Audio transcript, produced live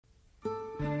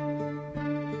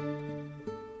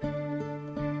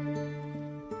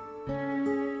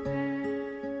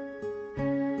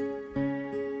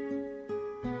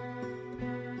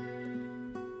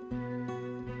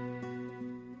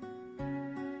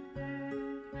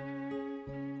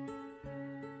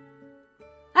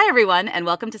everyone, and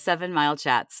welcome to 7 Mile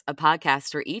Chats, a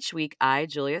podcast where each week I,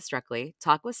 Julia Struckley,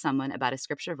 talk with someone about a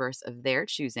scripture verse of their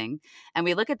choosing, and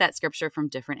we look at that scripture from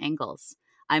different angles.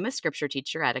 I'm a scripture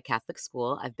teacher at a Catholic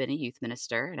school. I've been a youth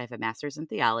minister, and I have a master's in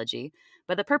theology.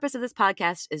 But the purpose of this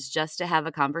podcast is just to have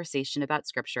a conversation about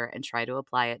scripture and try to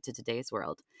apply it to today's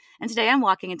world. And today I'm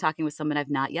walking and talking with someone I've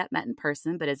not yet met in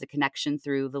person, but is a connection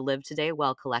through the Live Today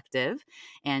Well Collective.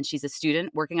 And she's a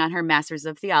student working on her master's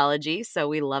of theology, so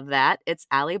we love that. It's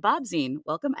Alli Bobzien.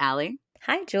 Welcome, Alli.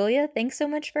 Hi, Julia. Thanks so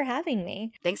much for having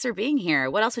me. Thanks for being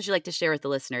here. What else would you like to share with the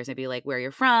listeners? Maybe like where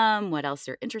you're from, what else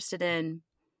you're interested in?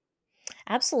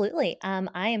 Absolutely.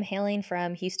 I am hailing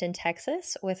from Houston,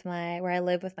 Texas, where I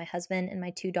live with my husband and my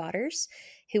 2 daughters,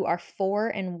 who are 4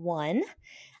 and 1.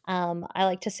 I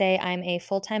like to say I'm a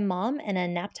full-time mom and a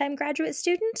nap-time graduate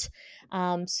student.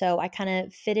 So I kind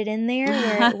of fit it in there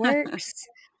where it works.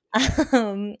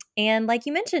 And like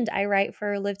you mentioned, I write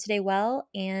for Live Today Well,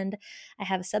 and I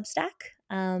have a Substack.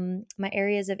 My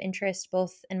areas of interest,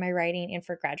 both in my writing and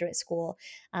for graduate school,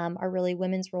 are really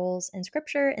women's roles in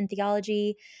scripture and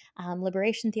theology,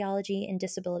 liberation theology, and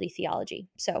disability theology.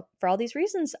 So for all these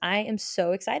reasons, I am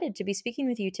so excited to be speaking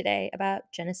with you today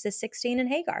about Genesis 16 and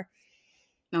Hagar.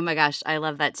 Oh my gosh, I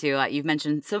love that too. You've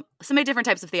mentioned so many different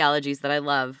types of theologies that I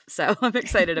love, so I'm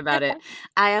excited about it.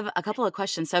 I have a couple of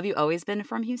questions. So have you always been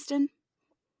from Houston?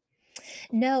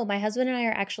 No, my husband and I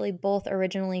are actually both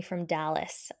originally from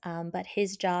Dallas, but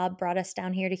his job brought us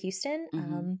down here to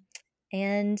Houston.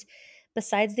 And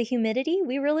besides the humidity,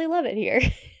 we really love it here.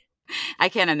 I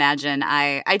can't imagine.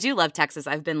 I do love Texas.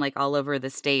 I've been like all over the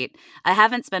state. I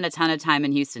haven't spent a ton of time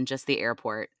in Houston, just the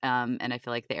airport. And I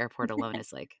feel like the airport alone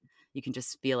is like, you can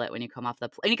just feel it when you come off the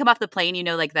plane. When you come off the plane, you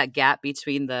know, like that gap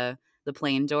between the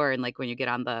plane door and like when you get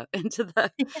on the into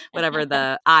the whatever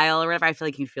the aisle or whatever, I feel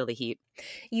like you can feel the heat.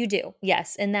 You do,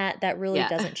 yes, and that really Yeah.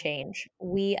 doesn't change.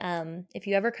 We, if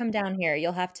you ever come down here,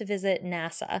 you'll have to visit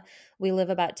NASA. We live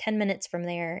about 10 minutes from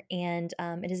there, and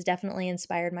it has definitely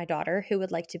inspired my daughter, who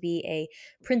would like to be a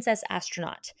princess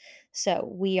astronaut. So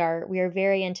we are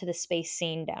very into the space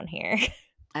scene down here.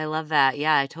 I love that.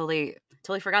 Yeah, I totally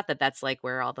forgot that that's like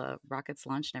where all the rockets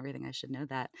launched and everything. I should know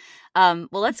that. Well,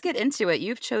 let's get into it.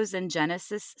 You've chosen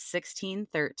Genesis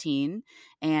 16:13,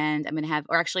 and I'm going to have,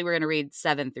 or actually we're going to read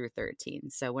 7 through 13.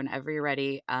 So whenever you're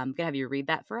ready, I'm going to have you read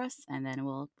that for us, and then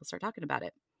we'll start talking about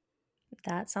it.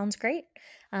 That sounds great.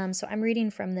 So I'm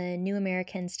reading from the New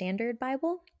American Standard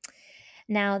Bible.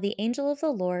 Now the angel of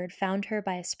the Lord found her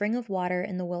by a spring of water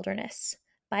in the wilderness,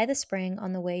 by the spring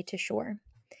on the way to shore.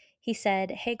 He said,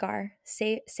 Hagar,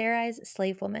 Sarai's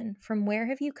slave woman, from where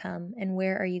have you come, and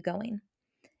where are you going?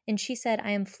 And she said,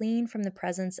 I am fleeing from the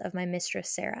presence of my mistress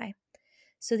Sarai.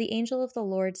 So the angel of the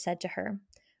Lord said to her,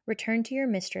 Return to your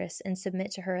mistress and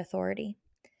submit to her authority.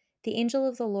 The angel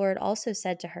of the Lord also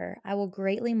said to her, I will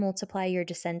greatly multiply your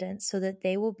descendants so that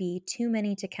they will be too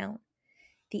many to count.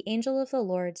 The angel of the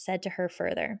Lord said to her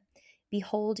further,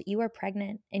 Behold, you are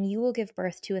pregnant, and you will give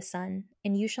birth to a son,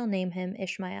 and you shall name him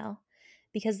Ishmael,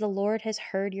 because the Lord has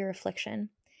heard your affliction.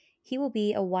 He will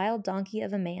be a wild donkey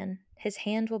of a man. His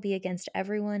hand will be against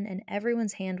everyone, and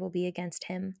everyone's hand will be against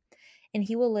him, and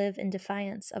he will live in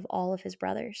defiance of all of his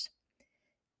brothers.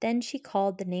 Then she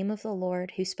called the name of the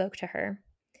Lord who spoke to her.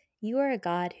 You are a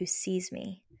God who sees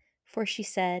me. For she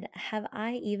said, Have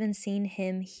I even seen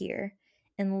him here,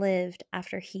 and lived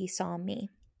after he saw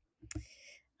me?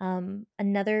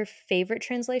 Another favorite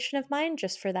translation of mine,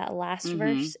 just for that last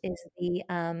verse, is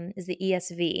the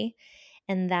ESV,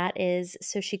 and that is,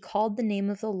 so she called the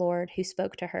name of the Lord who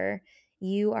spoke to her,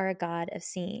 You are a God of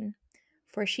seeing.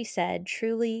 For she said,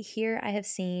 Truly, here I have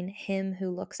seen him who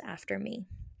looks after me.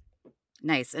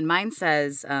 Nice. And mine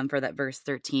says for that verse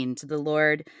 13, to the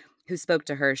Lord who spoke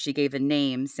to her, she gave a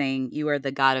name saying, You are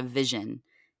the God of vision.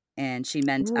 And she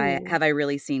meant, Ooh. I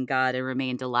really seen God and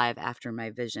remained alive after my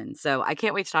vision. So I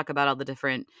can't wait to talk about all the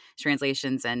different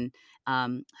translations and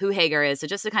who Hagar is. So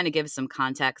just to kind of give some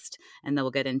context, and then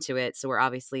we'll get into it. So we're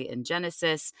obviously in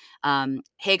Genesis.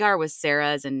 Hagar was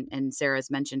Sarah's, and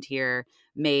Sarah's mentioned here,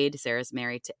 maid. Sarah's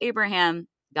married to Abraham.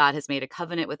 God has made a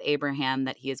covenant with Abraham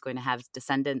that he is going to have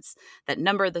descendants that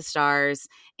number the stars.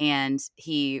 And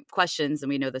he questions, and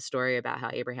we know the story about how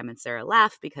Abraham and Sarah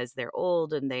laugh because they're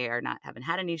old and they haven't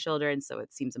had any children. So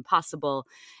it seems impossible.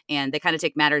 And they kind of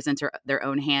take matters into their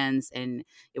own hands. And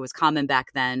it was common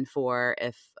back then for,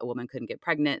 if a woman couldn't get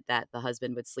pregnant, that the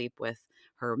husband would sleep with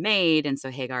her maid. And so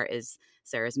Hagar is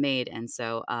Sarah's maid. And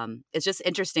so it's just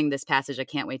interesting, this passage. I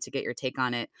can't wait to get your take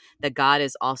on it, that God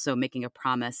is also making a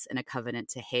promise and a covenant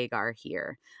to Hagar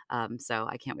here. So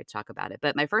I can't wait to talk about it.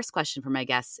 But my first question for my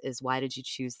guests is, why did you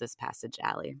choose this passage,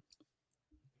 Alli?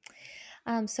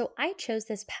 So I chose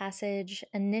this passage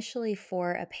initially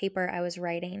for a paper I was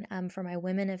writing for my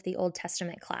Women of the Old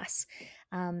Testament class.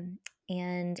 Um,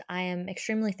 and I am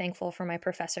extremely thankful for my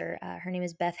professor. Her name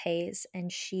is Beth Hayes,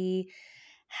 and she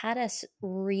had us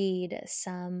read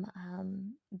some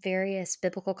various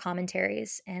biblical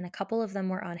commentaries, and a couple of them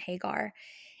were on Hagar.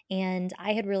 And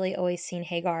I had really always seen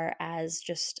Hagar as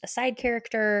just a side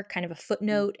character, kind of a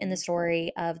footnote in the Mhm.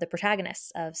 story of the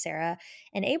protagonists of Sarah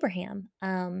and Abraham.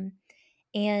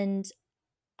 And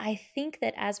I think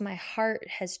that as my heart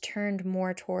has turned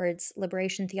more towards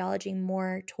liberation theology,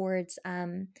 more towards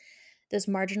those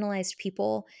marginalized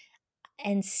people,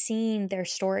 and seeing their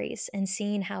stories and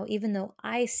seeing how, even though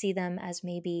I see them as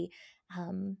maybe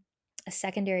um, a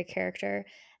secondary character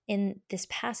in this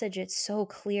passage, it's so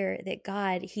clear that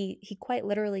God, he quite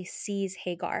literally sees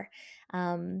Hagar.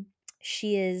 um,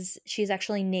 she is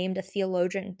actually named a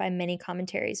theologian by many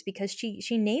commentaries because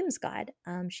she names God.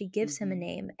 She gives him a Mhm.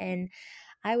 name, and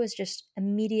I was just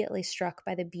immediately struck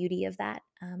by the beauty of that,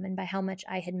 and by how much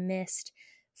I had missed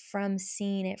from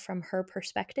seeing it from her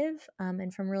perspective,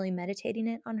 and from really meditating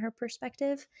it on her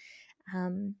perspective.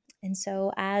 And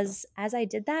so as I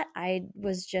did that, I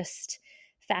was just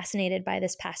fascinated by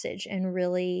this passage and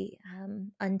really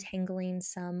untangling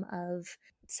some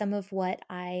of what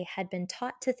I had been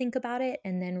taught to think about it,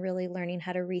 and then really learning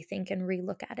how to rethink and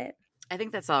relook at it. I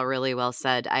think that's all really well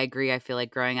said. I agree. I feel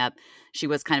like growing up, she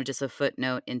was kind of just a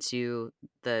footnote into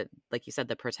the, like you said,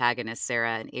 the protagonist,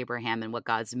 Sarah and Abraham, and what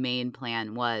God's main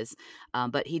plan was.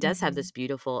 But he does have Hmm. this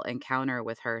beautiful encounter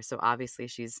with her. So obviously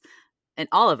she's, and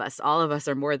all of us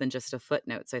are more than just a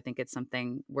footnote. So I think it's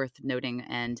something worth noting.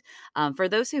 And for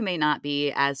those who may not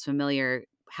be as familiar,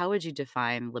 how would you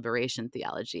define liberation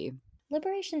theology?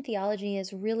 Liberation theology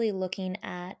is really looking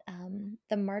at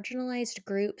the marginalized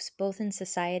groups, both in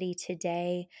society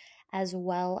today, as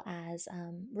well as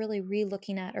really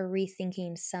re-looking at or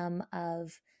rethinking some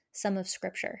of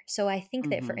Scripture. So I think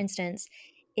that, for Hmm. instance,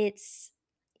 it's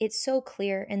it's so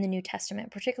clear in the New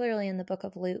Testament, particularly in the book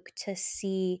of Luke, to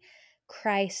see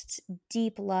Christ's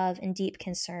deep love and deep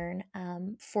concern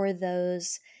for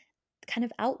those kind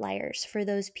of outliers, for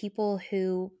those people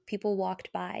who people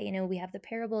walked by. We have the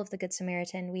parable of the Good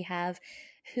Samaritan. We have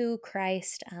who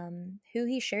Christ, who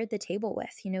he shared the table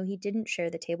with. He didn't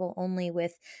share the table only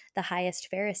with the highest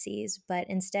Pharisees, but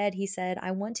instead he said,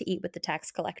 I want to eat with the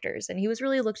tax collectors. And he was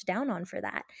really looked down on for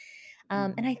that.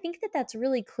 And I Hmm. think that that's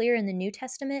really clear in the New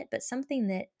Testament, but something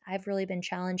that I've really been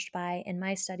challenged by in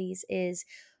my studies is,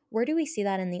 where do we see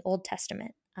that in the Old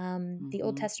Testament? The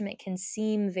Old Hmm. Testament can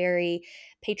seem very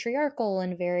patriarchal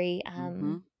and very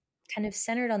Hmm. kind of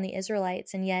centered on the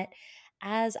Israelites. And yet,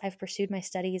 as I've pursued my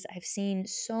studies, I've seen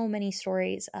so many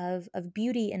stories of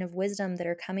beauty and of wisdom that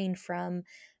are coming from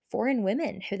foreign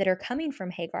women that are coming from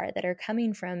Hagar, that are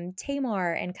coming from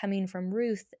Tamar and coming from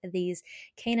Ruth, these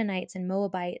Canaanites and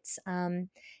Moabites. And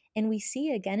we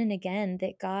see again and again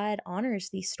that God honors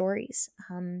these stories,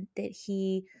 that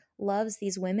He loves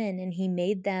these women and He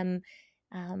made them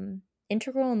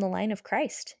integral in the line of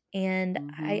Christ. And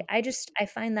I, Hmm. I just I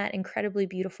find that incredibly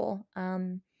beautiful.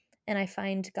 And I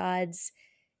find God's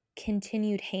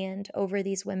continued hand over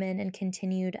these women and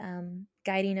continued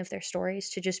guiding of their stories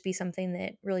to just be something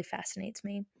that really fascinates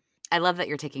me. I love that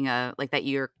you're taking a like that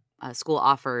your school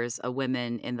offers a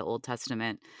women in the Old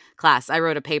Testament class. I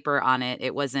wrote a paper on it.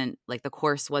 It wasn't like the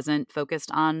course wasn't focused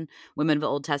on women of the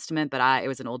Old Testament, but it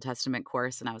was an Old Testament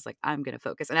course, and I was like, I'm going to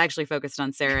focus. And I actually focused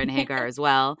on Sarah and Hagar as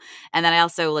well. And then I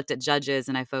also looked at Judges,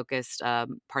 and I focused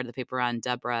part of the paper on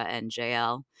Deborah and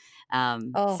Jael.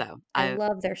 Oh, So I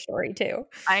love their story too.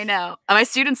 I know. My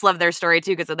students love their story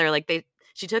too because they're like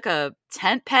she took a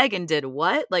tent peg and did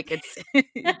what? Like it's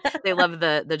they love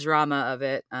the drama of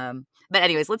it. But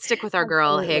anyways, let's stick with our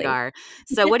girl Absolutely. Hagar.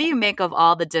 So what do you make of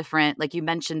all the different, like you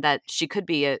mentioned that she could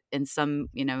be in some,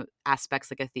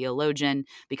 aspects like a theologian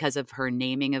because of her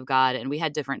naming of God, and we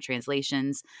had different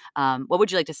translations. What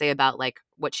would you like to say about like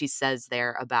what she says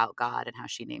there about God and how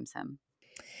she names him?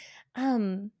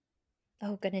 Um,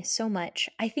 oh goodness, so much.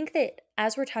 I think that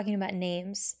as we're talking about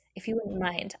names, if you wouldn't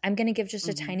mind, I'm going to give just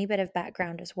a Hmm. tiny bit of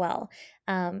background as well,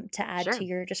 to add to Sure.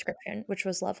 your description, which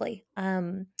was lovely.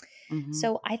 Hmm.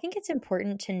 So I think it's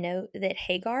important to note that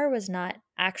Hagar was not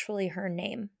actually her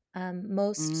name.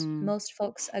 Most Mm. most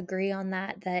folks agree on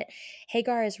that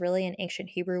Hagar is really an ancient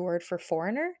Hebrew word for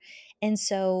foreigner, and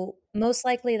so most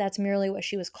likely that's merely what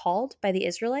she was called by the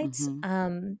Israelites.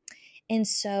 Hmm. And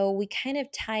so we kind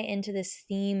of tie into this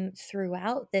theme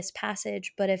throughout this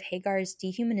passage, but of Hagar's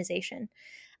dehumanization.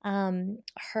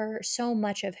 Her so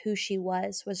much of who she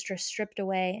was just stripped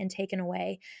away and taken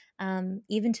away,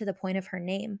 even to the point of her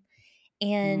name.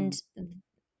 And Mm.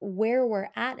 where we're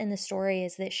at in the story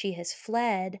is that she has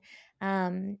fled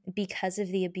because of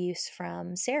the abuse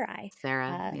from Sarai.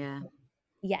 Sarah, Uh, yeah.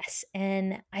 yes.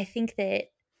 And I think that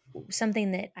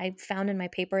something that I found in my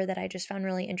paper that I just found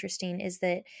really interesting is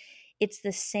that it's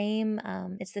the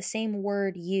same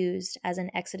word used as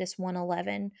in Exodus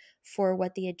 1:11 for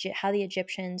what how the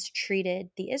Egyptians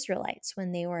treated the Israelites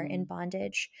when they were in Mm,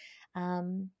 bondage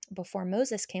before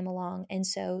Moses came along. And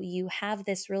so you have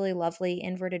this really lovely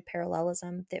inverted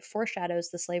parallelism that foreshadows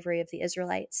the slavery of the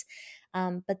Israelites.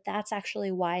 But that's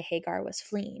actually why Hagar was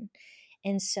fleeing.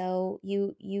 And so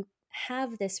you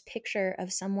have this picture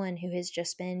of someone who has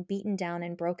just been beaten down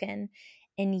and broken,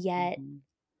 and yet mhm,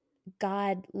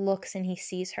 God looks and he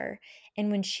sees her.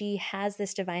 And when she has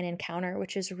this divine encounter,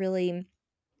 which is really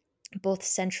both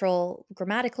central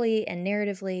grammatically and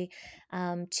narratively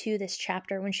to this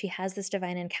chapter, when she has this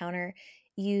divine encounter,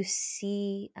 you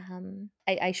see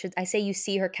I say you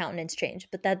see her countenance change,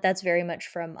 but that's very much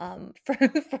from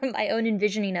from my own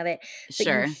envisioning of it. But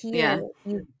sure, yeah.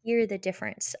 you hear the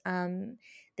difference.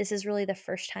 This is really the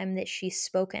first time that she's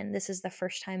spoken. This is the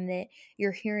first time that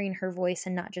you're hearing her voice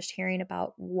and not just hearing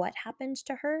about what happened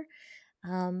to her.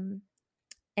 um,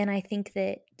 and I think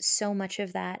that so much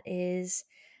of that is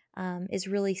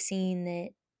really seeing that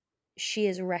she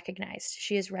is recognized.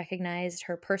 She is recognized.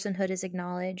 Her personhood is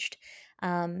acknowledged,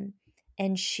 um,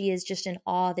 and she is just in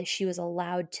awe that she was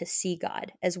allowed to see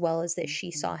God as well as that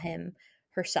she saw Mhm, Him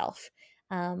herself.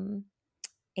 Um,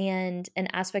 and an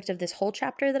aspect of this whole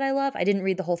chapter that I love, I didn't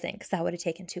read the whole thing because that would have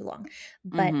taken too long,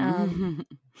 but mhm,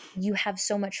 you have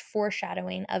so much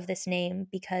foreshadowing of this name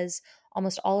because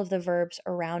almost all of the verbs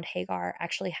around Hagar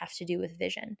actually have to do with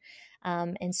vision.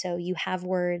 And so you have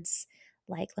words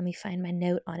like, let me find my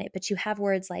note on it, but you have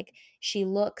words like she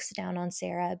looks down on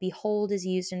Sarah. Behold is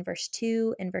used in verse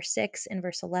 2, in verse 6, in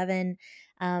verse 11.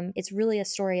 It's really a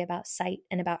story about sight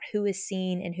and about who is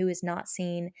seen and who is not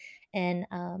seen. And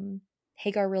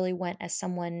Hagar really went as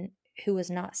someone who was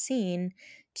not seen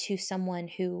to someone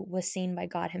who was seen by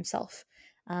God Himself.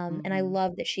 And I mhm,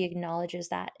 love that she acknowledges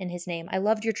that in his name. I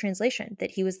loved your translation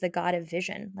that he was the God of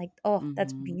vision. Like, oh,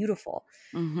 that's mhm, beautiful.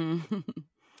 mhm.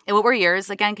 And what were yours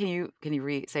again? Can you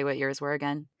say what yours were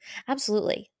again?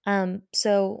 Absolutely.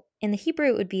 So in the Hebrew,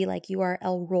 it would be like you are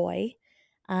El Roy.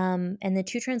 And the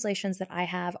two translations that I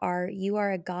have are you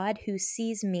are a God who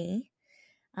sees me,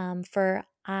 for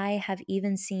I have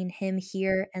even seen him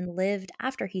here and lived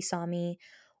after he saw me,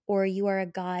 or you are a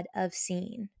God of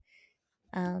seeing,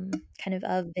 kind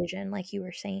of vision, like you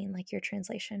were saying, like your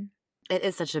translation. It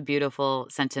is such a beautiful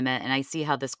sentiment, and I see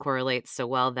how this correlates so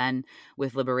well then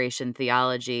with liberation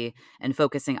theology and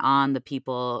focusing on the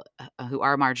people who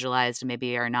are marginalized and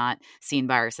maybe are not seen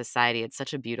by our society. It's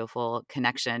such a beautiful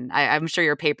connection. I'm sure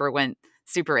your paper went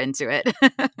super into it.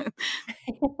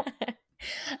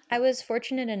 I was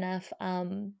fortunate enough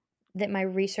that my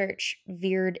research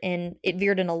veered in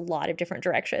a lot of different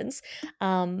directions.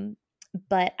 Um,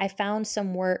 but I found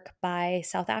some work by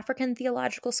South African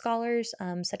theological scholars,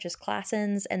 such as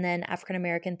Classens, and then African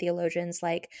American theologians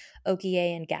like Okie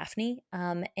and Gaffney.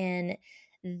 And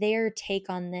their take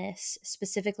on this,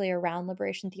 specifically around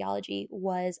liberation theology,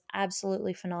 was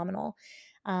absolutely phenomenal.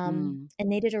 Mm,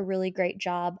 And they did a really great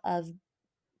job of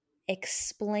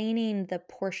explaining the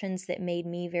portions that made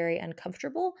me very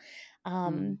uncomfortable,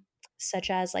 mm, um, such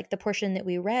as like the portion that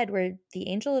we read where the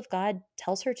angel of God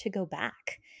tells her to go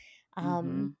back.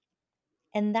 Um, mhm,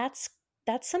 and that's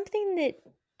something that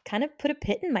kind of put a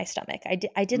pit in my stomach.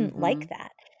 I didn't like mhm,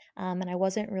 that, and I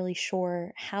wasn't really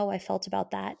sure how I felt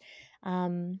about that.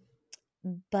 Um,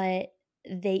 but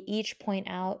they each point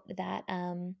out that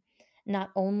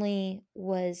not only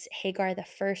was Hagar the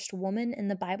first woman in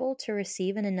the Bible to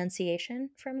receive an annunciation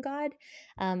from God,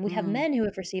 we have mm, men who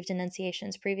have received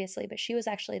annunciations previously, but she was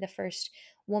actually the first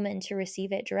woman to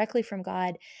receive it directly from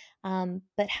God.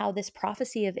 But how this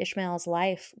prophecy of Ishmael's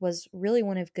life was really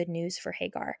one of good news for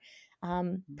Hagar.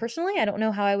 Personally, I don't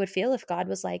know how I would feel if God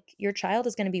was like, your child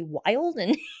is going to be wild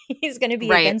and he's going to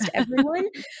be right. against everyone.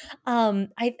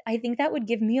 I think that would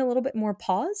give me a little bit more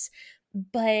pause,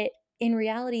 but in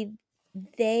reality,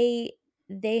 they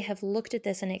they have looked at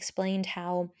this and explained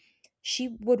how she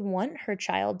would want her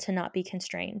child to not be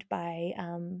constrained by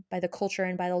the culture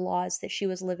and by the laws that she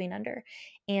was living under.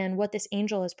 And what this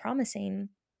angel is promising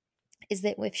is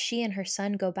that if she and her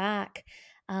son go back,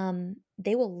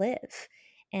 they will live.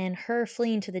 And her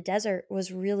fleeing to the desert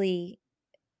was really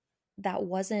that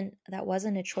wasn't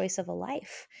a choice of a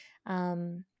life.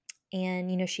 Um,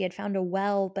 and she had found a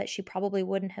well, but she probably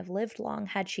wouldn't have lived long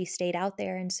had she stayed out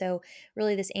there. And so,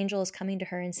 really, this angel is coming to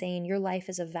her and saying, "Your life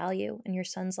is of value, and your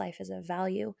son's life is of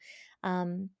value."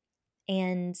 Um,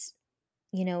 and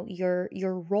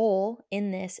your role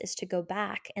in this is to go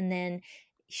back. And then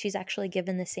she's actually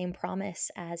given the same promise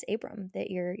as Abram,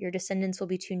 that your descendants will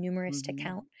be too numerous to Mm-hmm.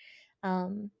 count.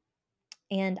 Um,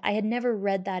 and I had never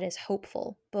read that as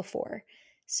hopeful before.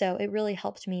 So it really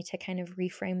helped me to kind of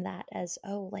reframe that as,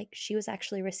 oh, like she was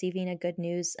actually receiving a good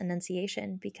news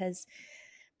annunciation, because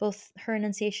both her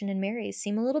annunciation and Mary's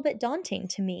seem a little bit daunting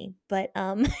to me, but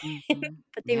Mm-hmm.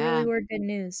 but they really Yeah. were good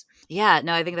news. Yeah,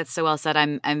 no, I think that's so well said.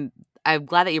 I'm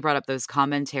glad that you brought up those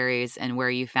commentaries and where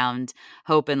you found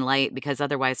hope and light, because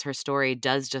otherwise her story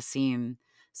does just seem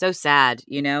so sad,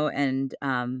 and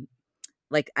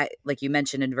like you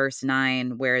mentioned in verse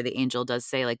 9, where the angel does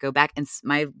say, like, go back, and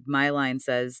my line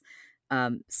says,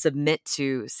 submit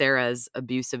to Sarah's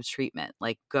abusive treatment,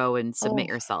 like go and submit Oh,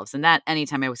 yourselves. And that,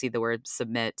 anytime I see the word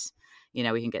submit, we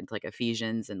can get into like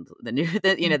Ephesians and the New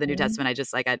mhm, Testament. I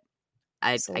just like I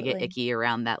get absolutely. icky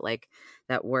around that, like,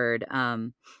 that word.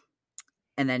 And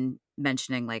then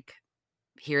mentioning, like,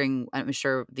 hearing, I'm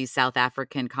sure these South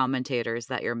African commentators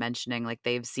that you're mentioning, like,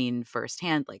 they've seen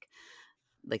firsthand, like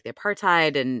the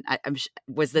apartheid. And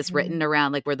was this Mhm. written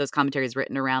around, like, were those commentaries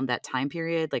written around that time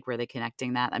period? Like, were they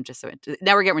connecting that? I'm just so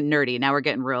now we're getting nerdy. Now we're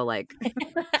getting real, like,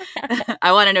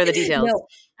 I want to know the details. No,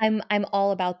 I'm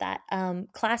all about that.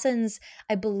 Classens,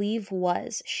 I believe,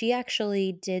 she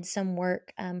actually did some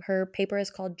work. Her paper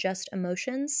is called Just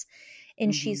Emotions,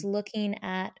 and she's Hmm. looking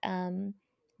at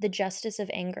the justice of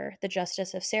anger, the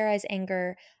justice of Sarai's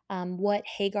anger, what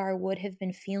Hagar would have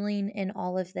been feeling in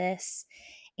all of this,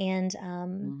 and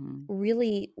Hmm.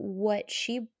 really what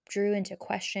she drew into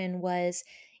question was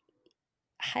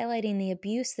highlighting the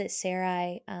abuse that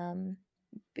Sarai,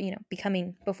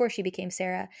 becoming before she became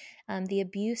Sarah, the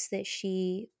abuse that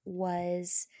she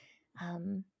was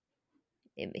um,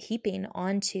 heaping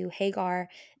onto Hagar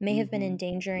may have been Hmm.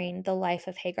 endangering the life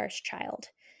of Hagar's child.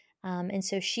 And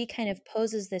so she kind of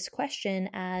poses this question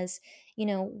as,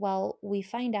 well, we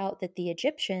find out that the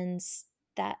Egyptians,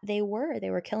 that they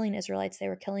were killing Israelites, they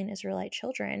were killing Israelite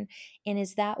children. And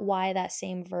is that why that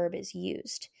same verb is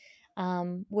used?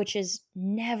 Which is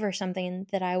never something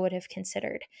that I would have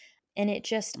considered. And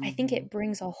I think Hmm. it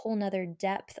brings a whole nother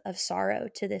depth of sorrow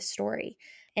to this story.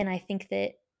 And I think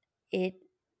that it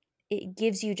it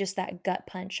gives you just that gut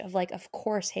punch of like, of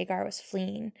course Hagar was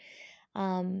fleeing.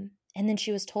 And then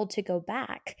she was told to go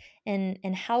back. And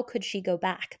how could she go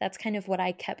back? That's kind of what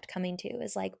I kept coming to,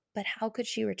 is like, but how could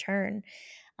she return?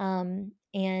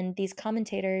 And these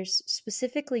commentators,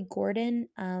 specifically Gordon,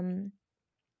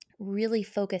 really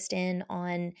focused in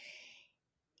on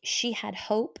she had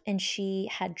hope and she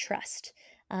had trust.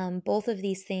 Both of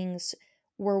these things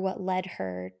were what led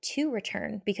her to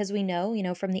return, because we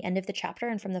know, from the end of the chapter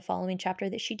and from the following chapter,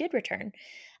 that she did return,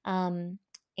 um,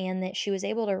 and that she was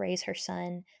able to raise her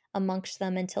son amongst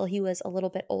them until he was a little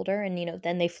bit older. And,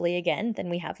 then they flee again. Then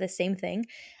we have the same thing,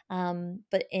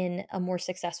 but in a more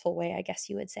successful way, I guess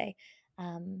you would say.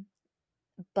 Um,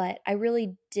 but I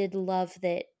really did love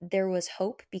that there was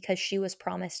hope, because she was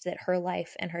promised that her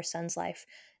life and her son's life,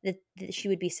 that she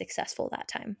would be successful that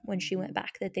time when she went Hmm.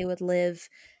 back, that they would live,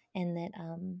 and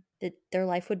that their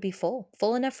life would be full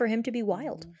enough for him to be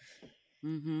wild.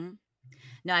 Hmm. Hmm.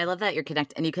 No, I love that you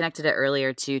connected it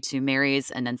earlier to Mary's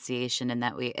Annunciation, and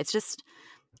that it's just,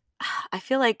 I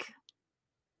feel like,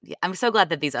 yeah, I'm so glad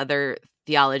that these other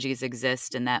theologies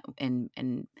exist, and that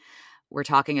and we're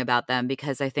talking about them,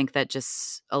 because I think that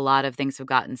just a lot of things have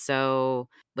gotten so,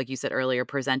 like you said earlier,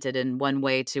 presented in one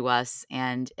way to us,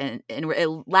 and it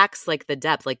lacks, like, the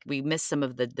depth. Like, we miss some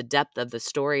of the depth of the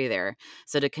story there.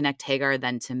 So to connect Hagar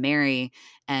then to Mary,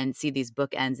 and see these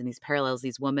bookends and these parallels,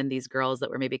 these women, these girls that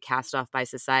were maybe cast off by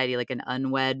society, like an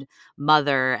unwed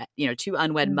mother, two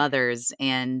unwed Mhm. mothers,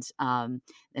 and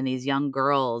these young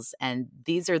girls, and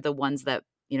these are the ones that,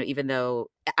 even though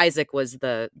Isaac was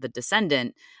the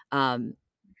descendant, um,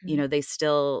 they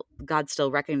still, God still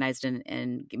recognized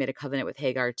and made a covenant with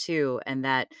Hagar too. And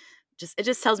that it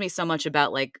just tells me so much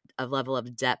about, like, a level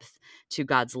of depth to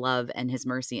God's love and his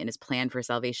mercy and his plan for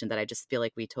salvation that I just feel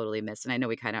like we totally missed. And I know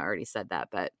we kind of already said that,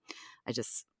 but I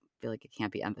just feel like it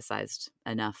can't be emphasized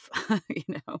enough, you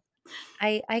know?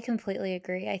 I completely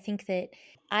agree. I think that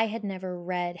I had never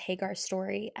read Hagar's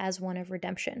story as one of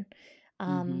redemption. Hmm.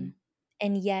 Um,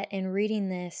 and yet, in reading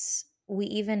this, we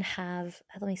even have,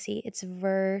 let me see, it's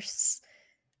verse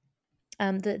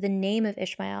the name of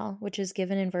Ishmael, which is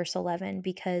given in verse 11,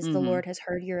 because the Hmm. Lord has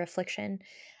heard your affliction.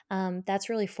 That's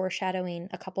really foreshadowing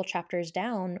a couple chapters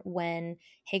down, when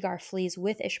Hagar flees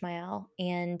with Ishmael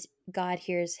and God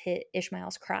hears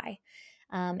Ishmael's cry.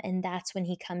 And that's when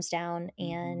he comes down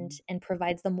and Hmm.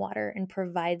 provides them water and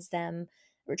provides them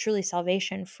truly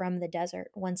salvation from the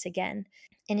desert once again.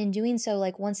 And in doing so,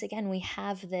 like, once again, we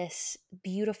have this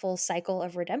beautiful cycle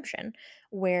of redemption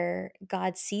where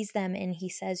God sees them and he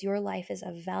says, your life is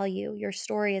of value. Your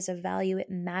story is of value. It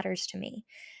matters to me.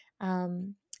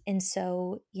 And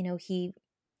so,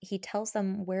 he tells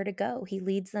them where to go. He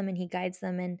leads them and he guides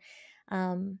them.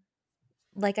 And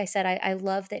like I said, I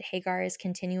love that Hagar is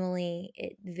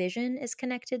continually, vision is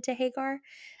connected to Hagar.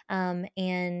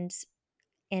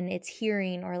 And it's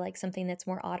hearing, or like something that's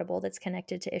more audible, that's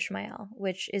connected to Ishmael,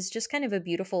 which is just kind of a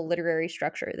beautiful literary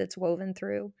structure that's woven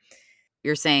through.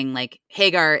 You're saying like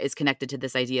Hagar is connected to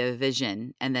this idea of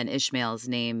vision, and then Ishmael's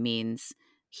name means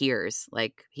hears,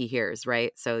 like he hears,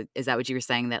 right? So is that what you were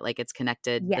saying, that like it's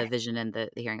connected, the Yes, vision and the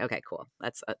hearing? Okay, cool.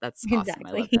 That's awesome.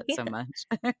 I love exactly. that so much.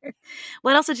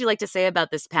 What else would you like to say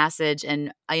about this passage?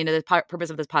 And the purpose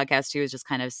of this podcast too is just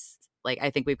kind of like,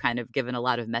 I think we've kind of given a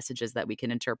lot of messages that we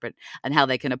can interpret and how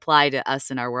they can apply to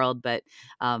us in our world. But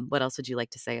what else would you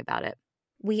like to say about it?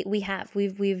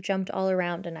 We've jumped all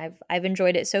around, and I've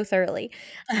enjoyed it so thoroughly.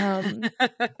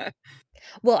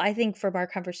 Well, I think from our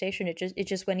conversation, it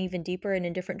just went even deeper and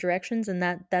in different directions, and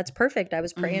that's perfect. I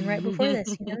was praying right before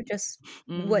this, just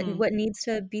Hmm. what needs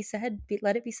to be said,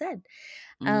 let it be said.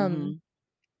 Um, Hmm.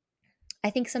 I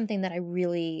think something that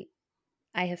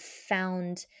I have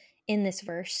found in this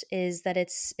verse is that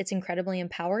it's incredibly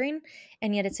empowering,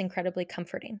 and yet it's incredibly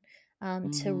comforting.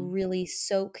 To Hmm. really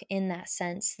soak in that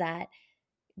sense that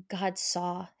God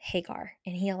saw Hagar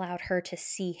and he allowed her to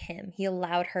see him. He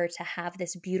allowed her to have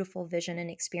this beautiful vision and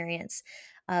experience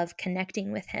of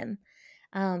connecting with him.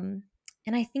 Um,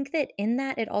 and I think that in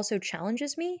that, it also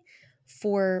challenges me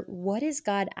for what is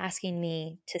God asking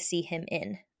me to see him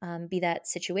in, be that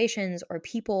situations or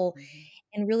people, Hmm.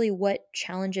 and really what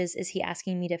challenges is he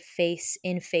asking me to face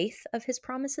in faith of his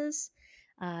promises.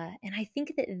 And I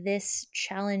think that this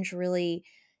challenge really,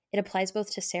 it applies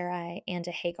both to Sarai and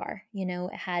to Hagar.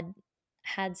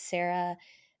 Had Sarah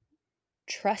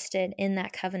trusted in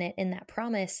that covenant, in that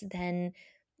promise, then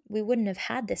we wouldn't have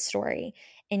had this story.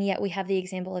 And yet we have the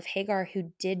example of Hagar,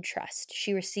 who did trust.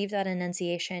 She received that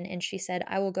annunciation and she said,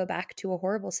 I will go back to a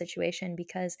horrible situation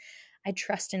because I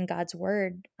trust in God's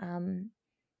word,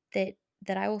 that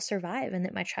I will survive and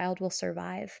that my child will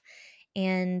survive.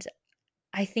 And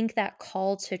I think that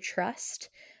call to trust,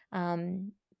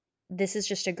 um, this is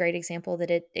just a great example that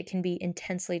it can be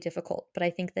intensely difficult, but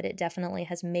I think that it definitely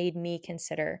has made me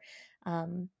consider,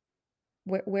 um,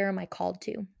 where am I called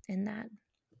to in that?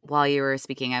 While you were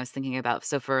speaking, I was thinking about,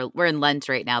 so for we're in Lent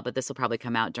right now, but this will probably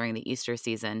come out during the Easter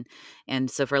season. And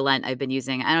so for Lent, I've been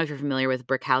using, I don't know if you're familiar with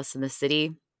Brick House in the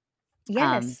City.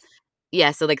 Um, Yes.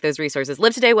 yeah, so like those resources.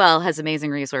 Live Today Well has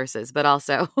amazing resources, but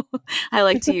also I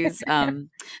like to use some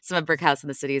of Brick House in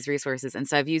the City's resources. And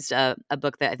so I've used a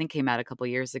book that I think came out a couple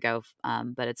years ago,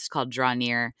 but it's called Draw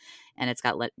Near, and it's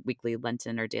got weekly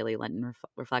Lenten or daily Lenten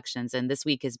reflections. And this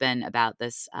week has been about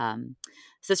this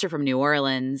sister from New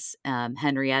Orleans,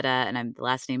 Henrietta, and the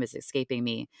last name is escaping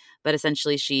me. But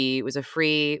essentially, she was a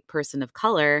free person of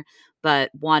color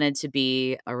but wanted to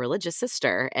be a religious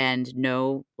sister, and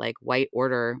no like white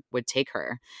order would take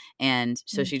her. And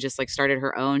so Mm. she just like started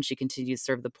her own. She continued to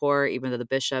serve the poor, even though the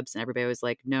bishops and everybody was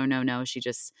like, no, no, no. She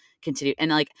just continued.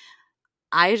 And like,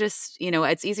 I just,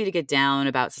 it's easy to get down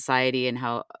about society and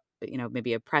how,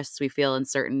 maybe oppressed we feel in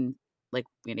certain, like,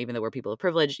 even though we're people of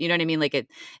privilege, you know what I mean? Like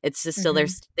it's just still, Mhm.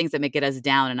 there's things that make get us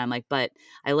down. And I'm like, but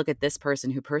I look at this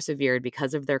person who persevered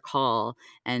because of their call,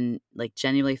 and like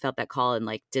genuinely felt that call, and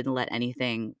like didn't let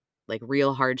anything, like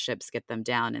real hardships, get them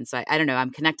down. And so I don't know,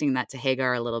 I'm connecting that to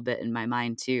Hagar a little bit in my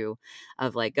mind too,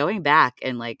 of like going back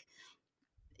and like,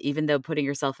 even though putting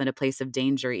yourself in a place of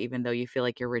danger, even though you feel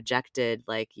like you're rejected,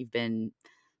 like you've been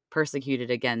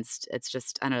persecuted against, it's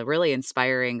just, I don't know, really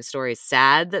inspiring stories.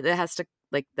 Sad that it has to,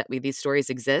 like, that these stories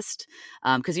exist,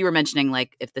 because you were mentioning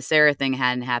like if the Sarah thing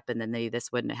hadn't happened, then maybe this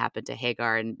wouldn't have happened to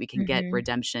Hagar, and we can get Mhm.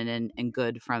 redemption and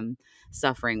good from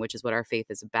suffering, which is what our faith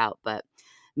is about. But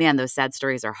man, those sad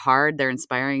stories are hard. They're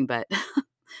inspiring, but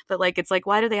but like, it's like,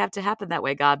 why do they have to happen that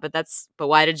way, God? But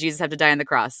why did Jesus have to die on the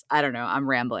cross? I don't know, I'm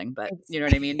rambling, but Ex you know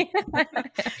what I mean.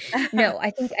 No,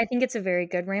 I think it's a very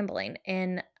good rambling,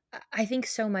 and I think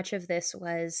so much of this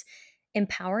was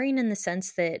empowering in the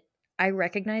sense that I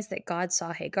recognize that God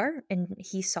saw Hagar and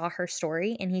he saw her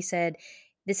story and he said,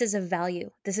 "This is of value.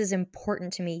 This is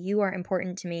important to me. You are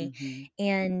important to me." Hmm.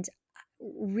 And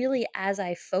really, as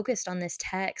I focused on this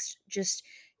text, just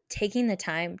taking the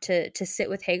time to sit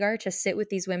with Hagar, to sit with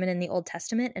these women in the Old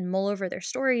Testament and mull over their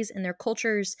stories and their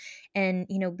cultures, and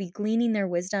be gleaning their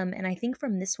wisdom. And I think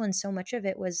from this one, so much of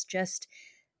it was just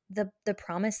the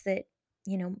promise that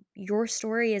your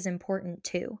story is important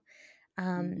too.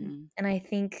 Mhm. And I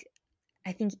think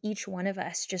each one of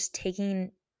us just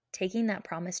taking that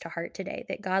promise to heart today,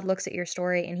 that God looks at your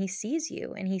story and he sees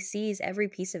you and he sees every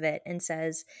piece of it and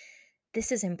says,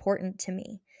 this is important to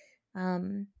me.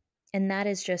 Um, and that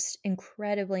is just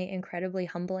incredibly, incredibly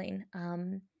humbling.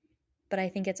 But I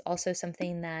think it's also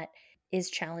something that is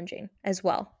challenging as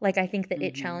well. Like, I think that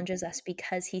it Mhm. challenges us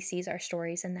because he sees our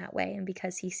stories in that way and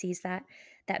because he sees that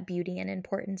beauty and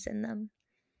importance in them.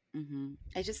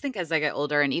 I just think as I get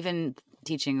older and even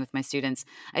teaching with my students,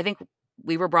 I think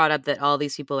we were brought up that all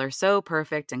these people are so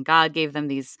perfect and God gave them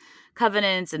these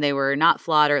covenants and they were not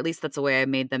flawed, or at least that's the way I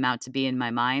made them out to be in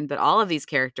my mind. But all of these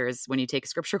characters, when you take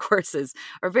scripture courses,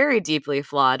 are very deeply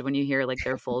flawed when you hear like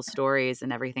their full stories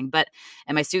and everything.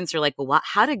 And my students are like, well,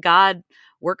 how did God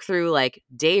work through like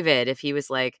David if he was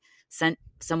like sent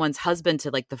someone's husband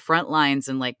to like the front lines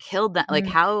and like killed that? Like,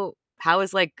 Mm. how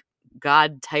is like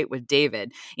God tight with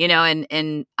David?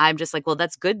 And I'm just like, well,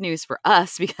 that's good news for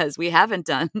us because we haven't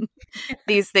done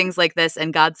these things like this.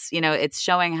 And God's, it's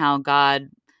showing how God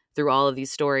through all of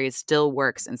these stories still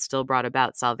works and still brought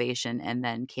about salvation, and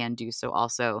then can do so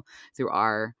also through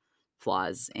our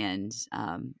flaws. And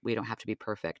we don't have to be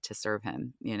perfect to serve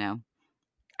him.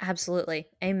 Absolutely.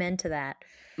 Amen to that.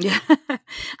 Yeah.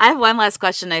 I have one last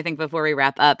question, I think, before we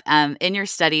wrap up. In your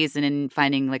studies and in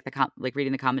finding like like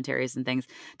reading the commentaries and things,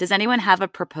 does anyone have a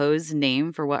proposed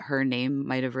name for what her name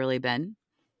might have really been?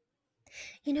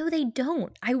 They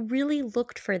don't. I really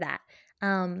looked for that.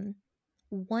 Um,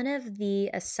 One of the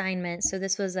assignments, so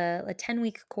this was a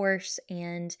 10-week course,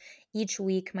 and each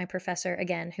week my professor,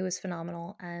 again, who was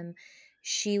phenomenal,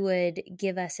 she would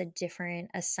give us a different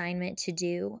assignment to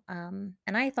do. And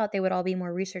I thought they would all be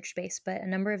more research based, but a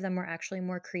number of them were actually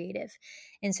more creative.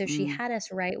 And so she Mm. had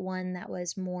us write one that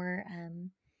was more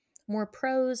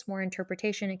prose, more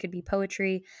interpretation. It could be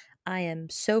poetry. I am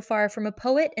so far from a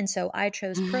poet, and so I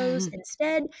chose prose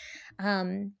instead.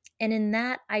 And in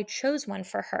that, I chose one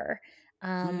for her.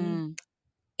 Um,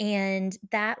 Mm. and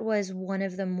that was one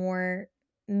of the more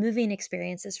moving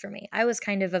experiences for me. I was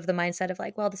kind of the mindset of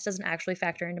like, well, this doesn't actually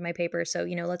factor into my paper. So,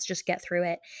 let's just get through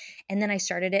it. And then I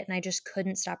started it and I just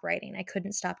couldn't stop writing. I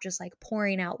couldn't stop just like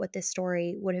pouring out what this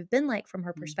story would have been like from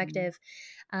her Mhm. perspective.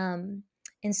 Um,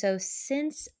 and so,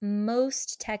 since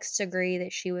most texts agree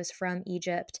that she was from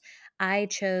Egypt, I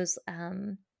chose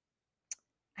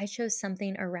I chose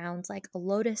something around like a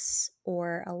lotus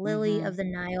or a lily of Mhm. the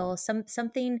Nile,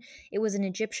 something. It was an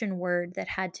Egyptian word that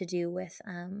had to do with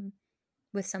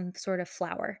some sort of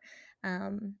flower.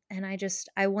 And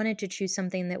I wanted to choose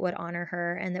something that would honor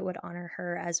her and that would honor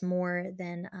her as more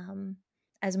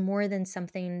than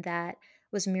something that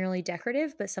was merely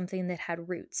decorative, but something that had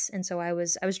roots. And so I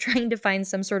was trying to find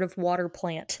some sort of water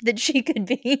plant that she could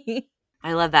be.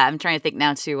 I love that. I'm trying to think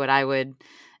now too what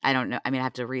I don't know. I mean, I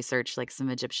have to research like some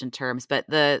Egyptian terms, but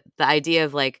the idea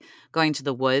of like going to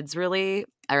the woods really,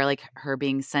 or like her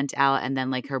being sent out and then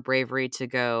like her bravery to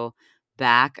go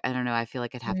back. I don't know. I feel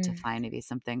like I'd have to Mm. find maybe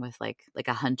something with like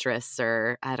a huntress,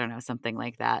 or I don't know, something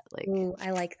like that. Like, Ooh, I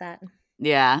like that.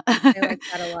 yeah. I like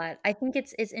that a lot. I think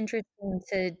it's interesting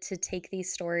to take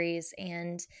these stories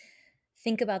and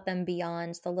think about them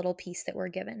beyond the little piece that we're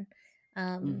given.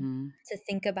 Mhm. To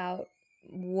think about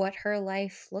what her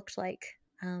life looked like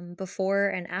before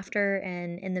and after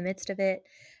and in the midst of it.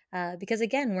 Because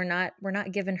again, we're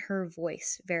not given her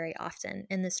voice very often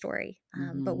in the story.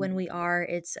 But Mhm. when we are,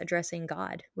 it's addressing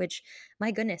God. Which,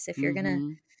 my goodness,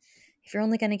 Mhm. if you're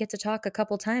only gonna get to talk a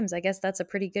couple times, I guess that's a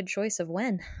pretty good choice of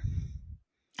when.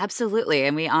 Absolutely,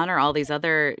 and we honor all these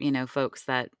other, folks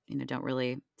that, don't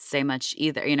really say much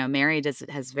either. Mary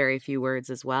has very few words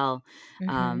as well, Hmm.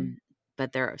 um,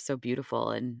 but they're so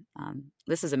beautiful, and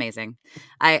this is amazing.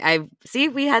 I see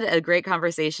we had a great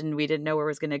conversation. We didn't know where it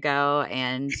was going to go,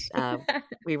 and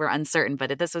we were uncertain,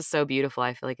 but this was so beautiful.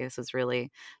 I feel like this was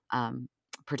really um,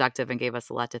 productive and gave us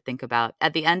a lot to think about.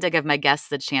 At the end, I give my guests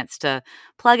the chance to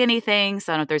plug anything.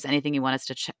 So I don't know if there's anything you want us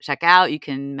to check out. You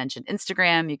can mention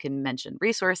Instagram, you can mention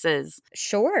resources.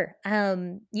 Sure.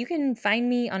 You can find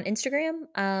me on Instagram.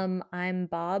 I'm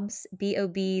Bob's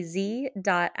BOBZ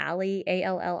dot Alli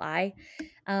ALLI.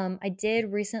 I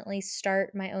did recently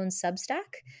start my own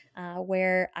Substack,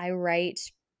 where I write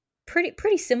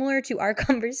pretty similar to our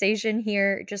conversation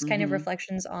here, just kind of Mhm.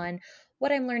 reflections on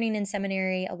what I'm learning in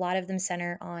seminary. A lot of them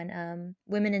center on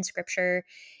women in scripture,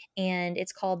 and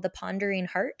it's called The Pondering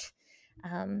Heart.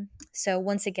 So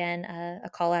once again, a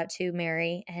call out to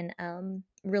Mary, and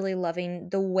really loving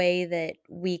the way that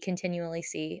we continually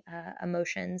see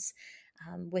emotions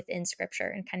within scripture,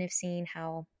 and kind of seeing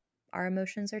how our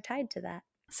emotions are tied to that.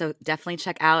 So definitely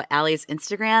check out Alli's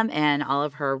Instagram and all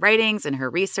of her writings and her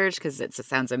research because it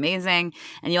sounds amazing.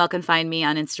 And you all can find me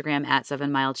on Instagram at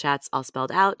 7 Mile Chats, all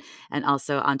spelled out, and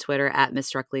also on Twitter at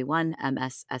MsStruckley1,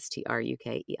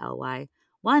 MsStrukley1.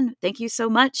 Thank you so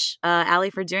much, Alli,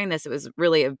 for doing this. It was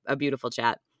really a beautiful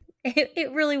chat.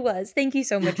 It really was. Thank you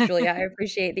so much, Julia. I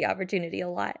appreciate the opportunity a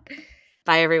lot.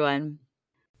 Bye, everyone.